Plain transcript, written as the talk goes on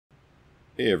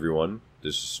Hey everyone,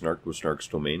 this is Snark with Snark's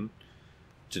Domain.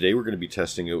 Today we're going to be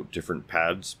testing out different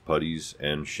pads, putties,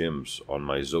 and shims on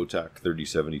my Zotac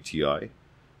 3070 Ti.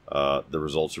 The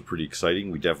results are pretty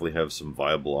exciting. We definitely have some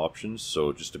viable options, so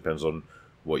it just depends on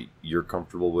what you're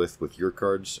comfortable with your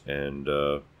cards, and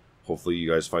hopefully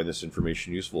you guys find this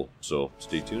information useful, so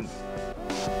stay tuned.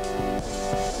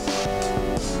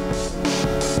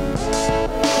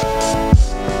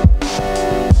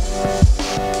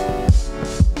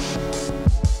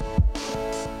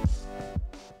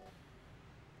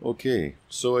 Okay,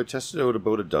 so I tested out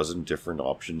about a dozen different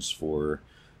options for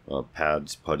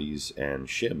pads, putties, and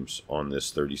shims on this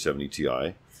 3070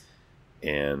 Ti,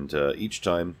 and each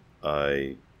time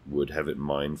I would have it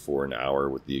mined for an hour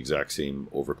with the exact same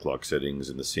overclock settings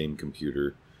in the same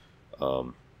computer.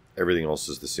 Everything else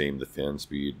is the same, the fan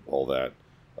speed, all that,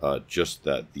 just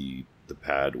that the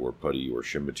pad or putty or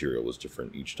shim material was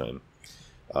different each time.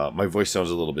 My voice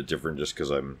sounds a little bit different just because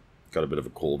I'm got a bit of a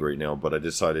cold right now, but I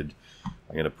decided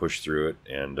I'm going to push through it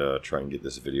and try and get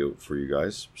this video for you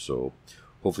guys. So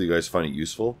hopefully you guys find it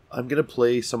useful. I'm going to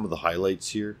play some of the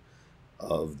highlights here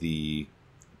of the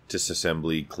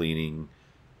disassembly, cleaning,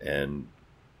 and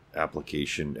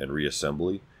application and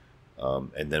reassembly,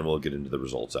 and then we'll get into the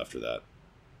results after that.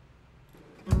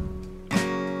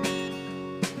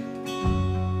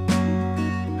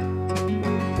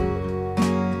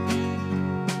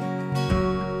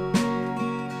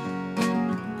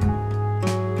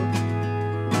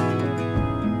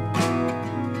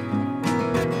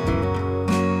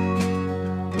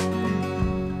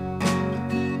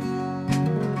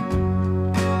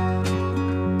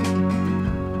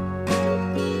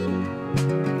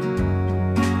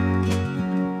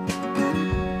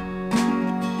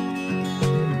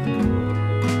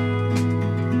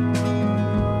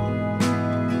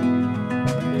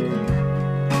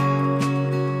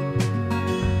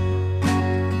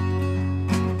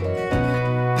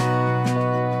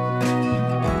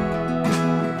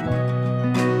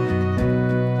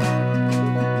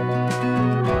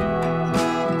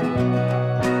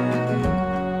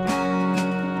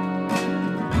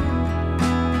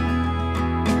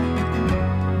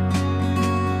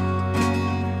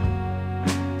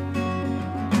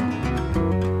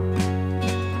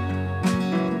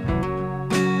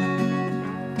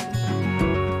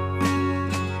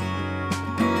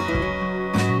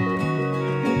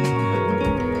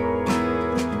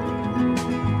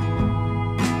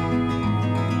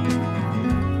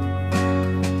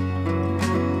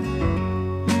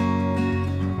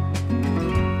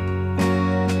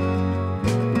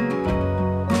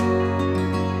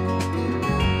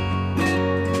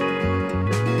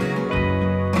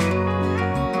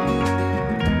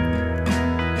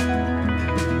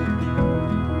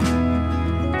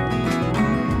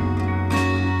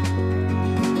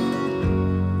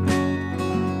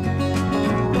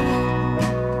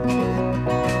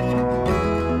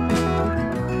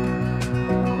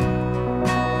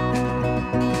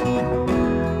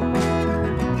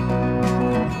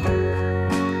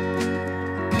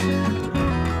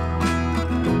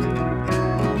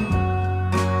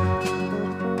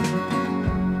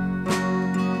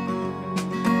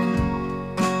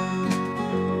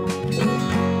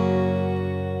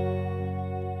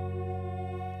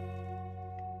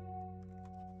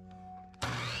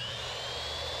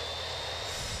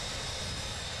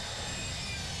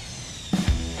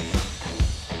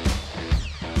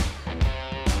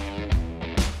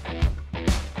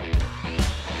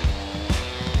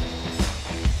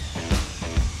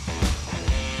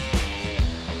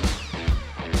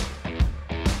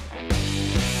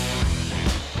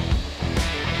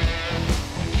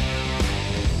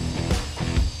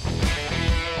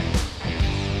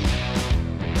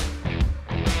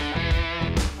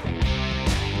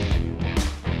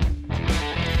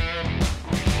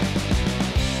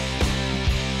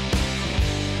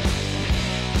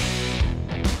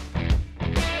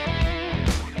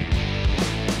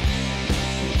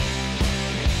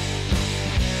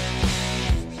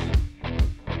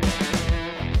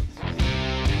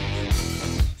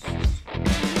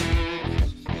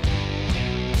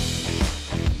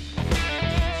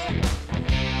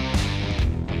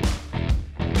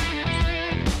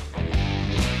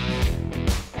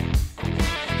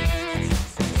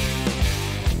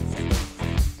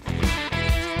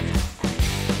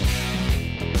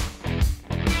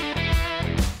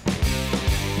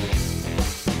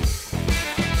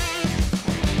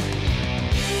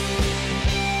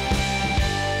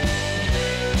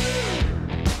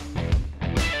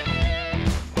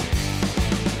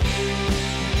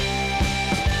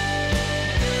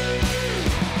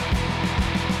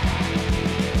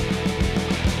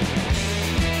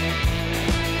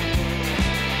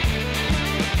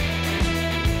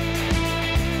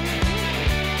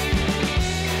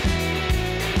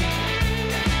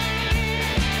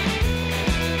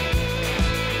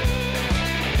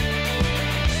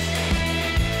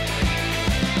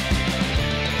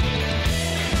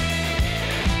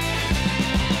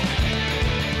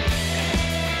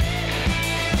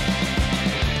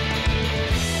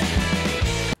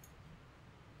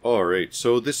 Alright,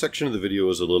 so this section of the video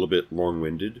is a little bit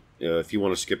long-winded. If you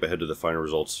want to skip ahead to the final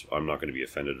results, I'm not going to be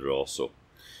offended at all, so...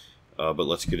 but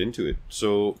let's get into it.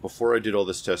 So, before I did all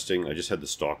this testing, I just had the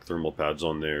stock thermal pads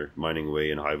on there, mining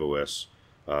away in HiveOS,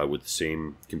 with the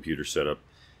same computer setup.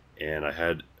 And I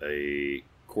had a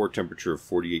core temperature of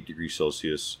 48 degrees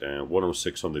Celsius and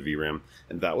 106 on the VRAM.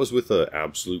 And that was with an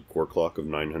absolute core clock of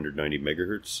 990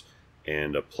 megahertz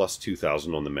and a plus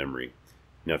 2000 on the memory.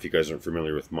 Now, if you guys aren't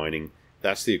familiar with mining,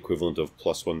 that's the equivalent of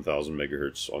plus 1000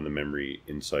 megahertz on the memory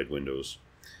inside Windows.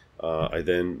 I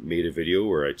then made a video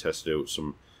where I tested out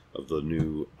some of the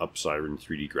new Upsiren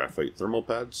 3D Graphite thermal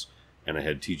pads, and I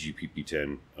had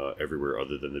TG0PP10 everywhere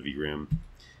other than the VRAM.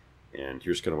 And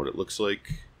here's kind of what it looks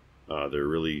like. They're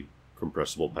really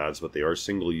compressible pads, but they are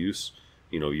single use.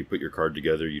 You know, you put your card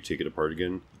together, you take it apart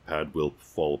again, the pad will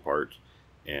fall apart,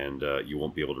 and you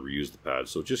won't be able to reuse the pad.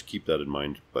 So just keep that in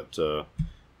mind. But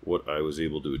what I was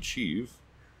able to achieve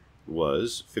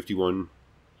was 51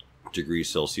 degrees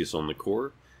Celsius on the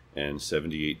core and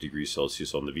 78 degrees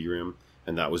Celsius on the VRAM,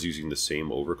 and that was using the same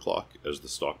overclock as the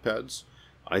stock pads.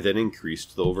 I then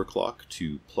increased the overclock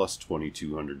to plus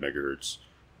 2200 megahertz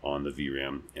on the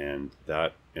VRAM, and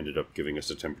that ended up giving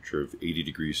us a temperature of 80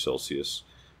 degrees Celsius.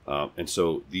 And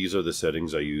so these are the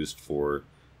settings I used for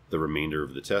the remainder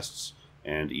of the tests,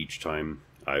 and each time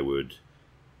I would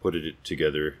put it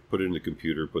together, put it in the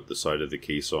computer, put the side of the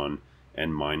case on,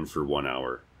 and mine for 1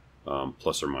 hour,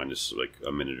 plus or minus like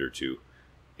a minute or two.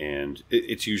 And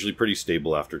it's usually pretty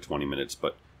stable after 20 minutes,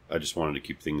 but I just wanted to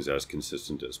keep things as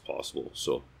consistent as possible.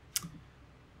 So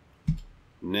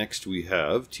next we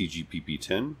have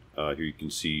TG0PP10. Here you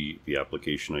can see the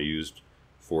application I used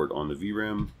for it on the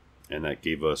VRAM, and that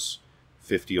gave us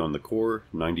 50 on the core,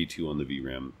 92 on the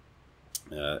VRAM.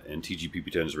 And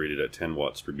TG0PP10 is rated at 10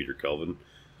 watts per meter Kelvin.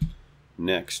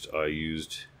 Next, I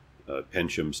used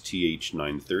Penchem's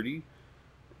TH930,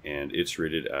 and it's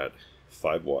rated at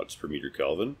 5 watts per meter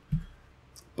Kelvin,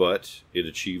 but it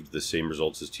achieved the same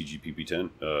results as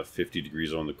TG0PP10, 50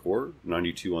 degrees on the core,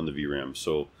 92 on the VRAM.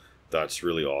 So that's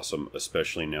really awesome,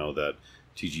 especially now that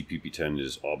TG0PP10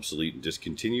 is obsolete and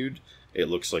discontinued. It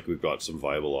looks like we've got some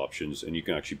viable options, and you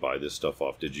can actually buy this stuff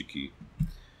off DigiKey.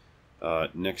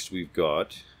 Next we've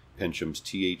got Penchem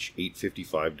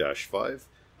TH855-5.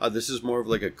 This is more of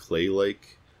like a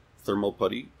clay-like thermal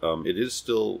putty. It is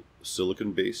still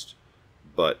silicon-based,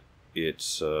 but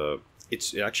it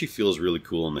actually feels really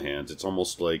cool in the hands. It's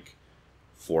almost like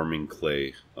forming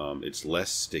clay. It's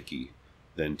less sticky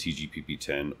than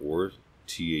TG0PP10 or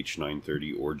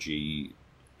TH930 or Jeyi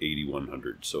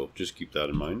 8100. So just keep that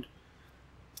in mind.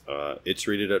 It's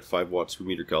rated at 5 watts per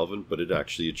meter Kelvin, but it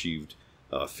actually achieved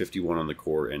 51 on the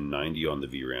core and 90 on the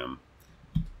VRAM.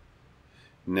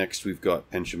 Next, we've got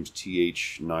Penchem's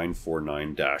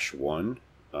TH940-1.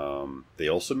 They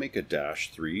also make a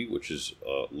 -3, which is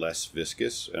less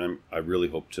viscous, and I really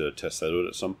hope to test that out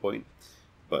at some point.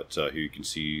 But here you can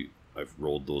see I've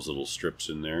rolled those little strips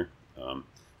in there.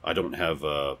 I don't have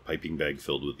a piping bag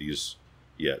filled with these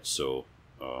yet, so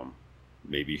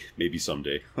maybe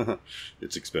someday.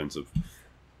 It's expensive.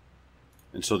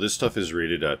 And so this stuff is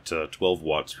rated at 12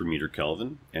 watts per meter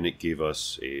Kelvin, and it gave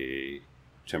us a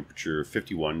temperature of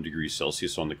 51 degrees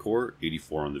Celsius on the core,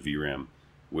 84 on the VRAM,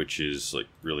 which is like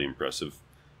really impressive.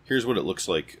 Here's what it looks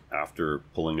like after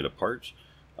pulling it apart.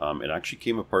 It actually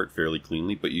came apart fairly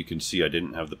cleanly, but you can see I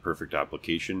didn't have the perfect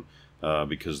application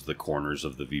because the corners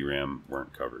of the VRAM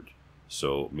weren't covered.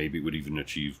 So maybe it would even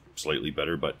achieve slightly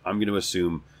better, but I'm going to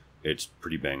assume it's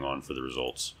pretty bang on for the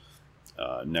results.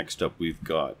 Next up, we've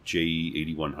got Jeyi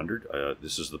 8100.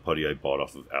 This is the putty I bought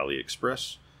off of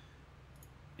AliExpress,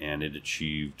 and it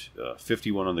achieved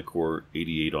 51 on the core,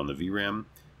 88 on the VRAM.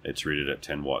 It's rated at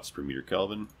 10 watts per meter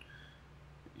Kelvin.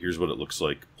 Here's what it looks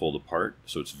like pulled apart.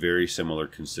 So it's very similar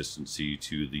consistency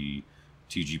to the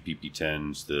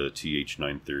TG0PP10s, the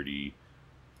TH930.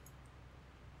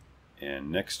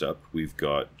 And next up, we've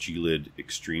got Jeyi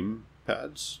Extreme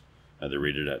pads. They're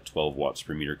rated at 12 watts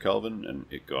per meter Kelvin, and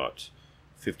it got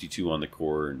 52 on the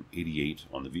core and 88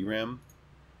 on the VRAM.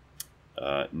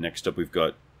 Next up, we've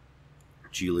got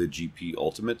Jeyi GP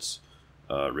Ultimates,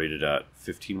 rated at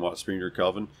 15 watts per meter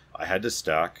Kelvin. I had to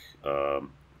stack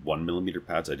 1mm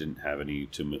pads. I didn't have any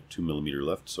 2mm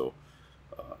left, so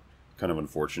kind of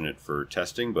unfortunate for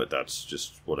testing, but that's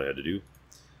just what I had to do.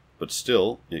 But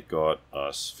still, it got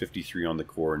us 53 on the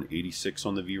core and 86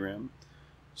 on the VRAM,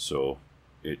 so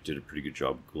it did a pretty good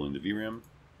job cooling the VRAM.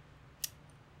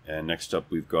 And next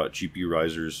up, we've got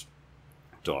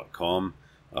GPUrisers.com,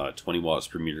 20 watts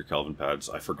per meter Kelvin pads.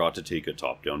 I forgot to take a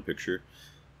top-down picture,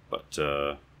 but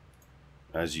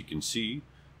as you can see,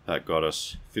 that got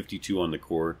us 52 on the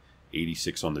core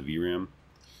 86 on the VRAM.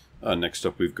 Next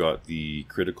up, we've got the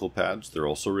critical pads. They're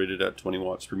also rated at 20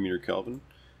 watts per meter Kelvin,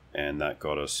 and that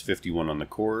got us 51 on the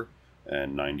core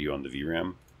and 90 on the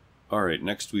VRAM. Alright,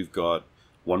 next we've got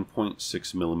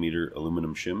 1.6 millimeter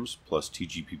aluminum shims plus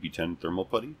TG0PP10 thermal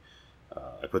putty.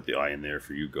 I put the I in there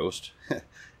for you, Ghost.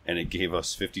 And it gave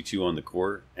us 52 on the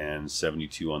core and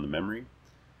 72 on the memory.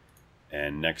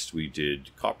 And next we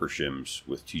did copper shims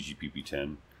with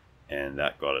TG0PP10, and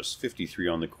that got us 53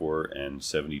 on the core and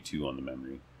 72 on the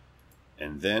memory.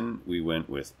 And then we went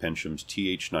with Penchem's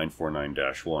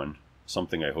TH930-1,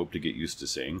 something I hope to get used to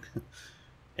saying,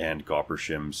 and copper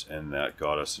shims, and that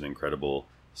got us an incredible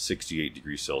 68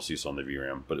 degrees Celsius on the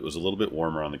VRAM, but it was a little bit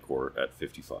warmer on the core at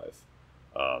 55.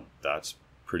 That's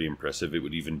pretty impressive. It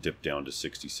would even dip down to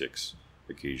 66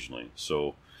 occasionally.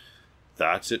 So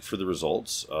that's it for the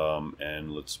results,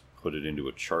 and let's put it into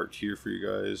a chart here for you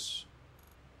guys.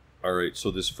 Alright, so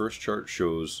this first chart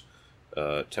shows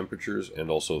temperatures and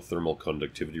also thermal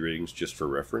conductivity ratings just for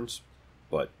reference,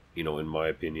 but you know, in my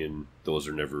opinion, those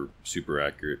are never super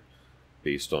accurate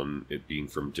based on it being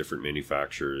from different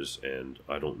manufacturers, and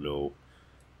I don't know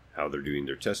how they're doing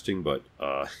their testing, but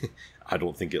I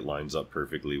don't think it lines up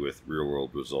perfectly with real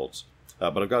world results.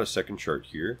 But I've got a second chart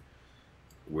here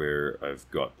where I've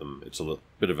got them. It's a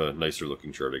bit of a nicer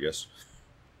looking chart, I guess.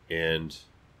 And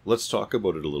let's talk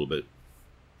about it a little bit,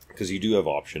 because you do have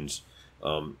options.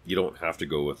 You don't have to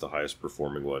go with the highest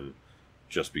performing one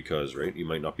just because, right? You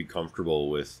might not be comfortable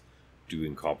with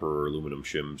doing copper or aluminum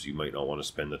shims. You might not want to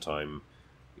spend the time,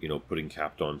 you know, putting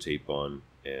Kapton tape on.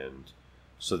 And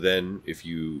so then if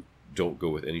you don't go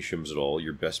with any shims at all,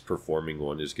 your best performing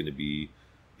one is going to be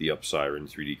the Upsiren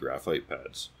 3D graphite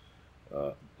pads.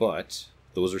 But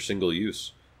those are single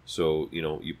use. So, you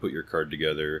know, you put your card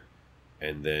together,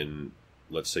 and then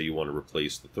let's say you want to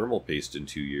replace the thermal paste in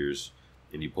 2 years,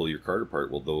 and you pull your card apart.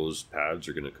 Well, those pads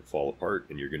are going to fall apart,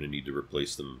 and you're going to need to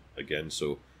replace them again.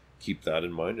 So keep that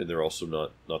in mind. And they're also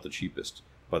not the cheapest,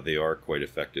 but they are quite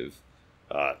effective.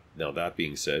 Now, that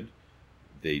being said,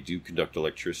 they do conduct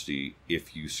electricity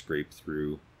if you scrape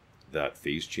through that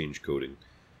phase change coating.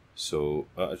 So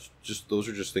just those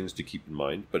are just things to keep in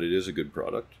mind, but it is a good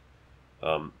product.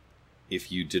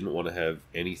 If you didn't want to have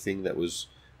anything that was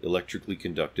electrically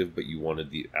conductive, but you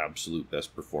wanted the absolute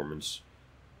best performance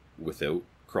without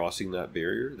crossing that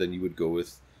barrier, then you would go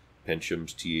with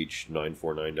Penchem's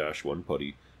TH930-1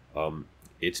 putty.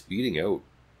 It's beating out,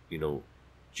 you know,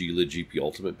 Jeyi GP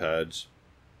Ultimate pads,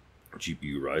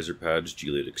 GPU riser pads,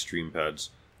 Jeyi Extreme pads.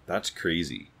 That's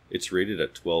crazy. It's rated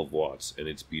at 12 watts, and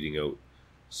it's beating out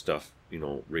stuff, you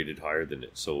know, rated higher than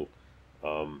it. So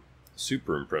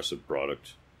super impressive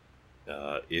product.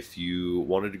 If you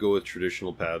wanted to go with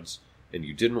traditional pads and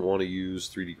you didn't want to use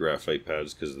 3D graphite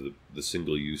pads because of the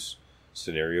single use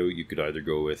scenario, you could either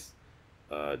go with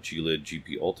Jeyi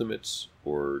GP Ultimates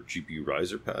or GPU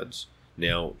riser pads.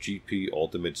 Now, GP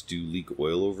Ultimates do leak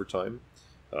oil over time,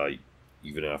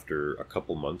 even after a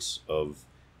couple months of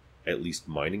at least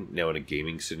mining. Now, in a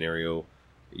gaming scenario,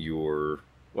 you're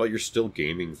still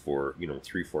gaming for, you know,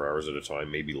 3-4 hours at a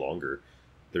time, maybe longer.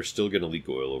 They're still going to leak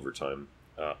oil over time.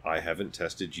 I haven't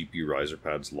tested GPU riser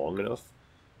pads long enough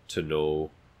to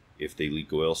know if they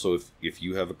leak oil. So if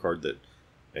you have a card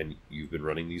and you've been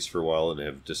running these for a while and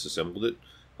have disassembled it,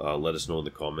 let us know in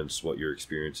the comments what your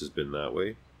experience has been that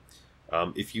way.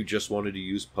 If you just wanted to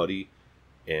use putty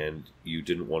and you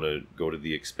didn't want to go to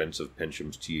the expense of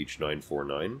Penchem's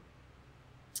TH949,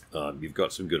 you've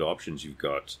got some good options. You've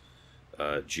got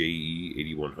Jeyi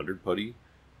 8100 putty,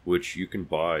 which you can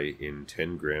buy in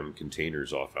 10-gram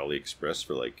containers off AliExpress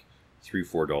for like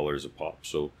 $3-4 a pop.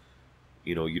 So,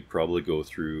 you know, you'd probably go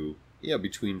through,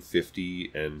 between 50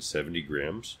 and 70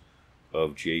 grams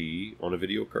of Jeyi on a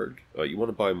video card. You want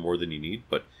to buy more than you need,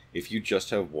 but if you just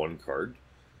have one card,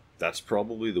 that's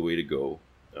probably the way to go,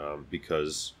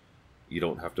 because you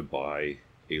don't have to buy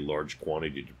a large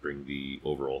quantity to bring the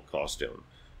overall cost down.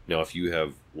 Now, if you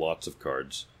have lots of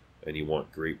cards and you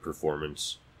want great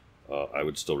performance, I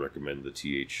would still recommend the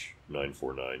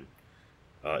TH949.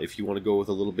 If you want to go with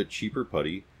a little bit cheaper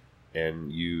putty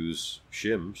and use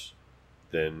shims,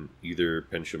 then either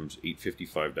Penchem's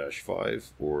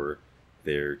 855-5 or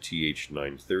their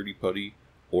TH930 putty,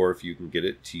 or if you can get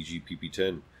it,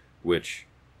 TG0PP10, which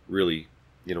really,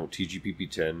 you know,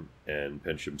 TG0PP10 and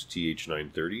Penchem's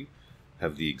TH930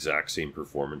 have the exact same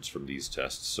performance from these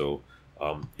tests. So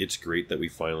it's great that we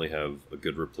finally have a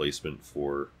good replacement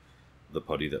for the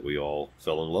putty that we all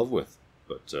fell in love with.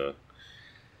 But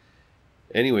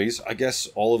anyways, I guess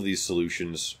all of these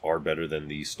solutions are better than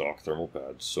the stock thermal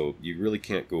pads, so you really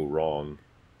can't go wrong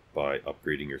by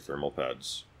upgrading your thermal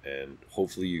pads. And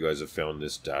hopefully you guys have found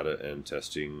this data and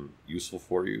testing useful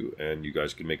for you, and you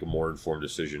guys can make a more informed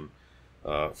decision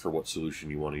for what solution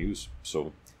you want to use.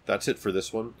 So that's it for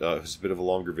this one. It was a bit of a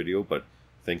longer video, but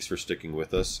thanks for sticking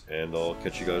with us, and I'll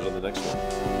catch you guys on the next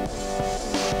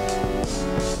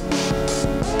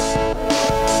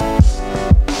one.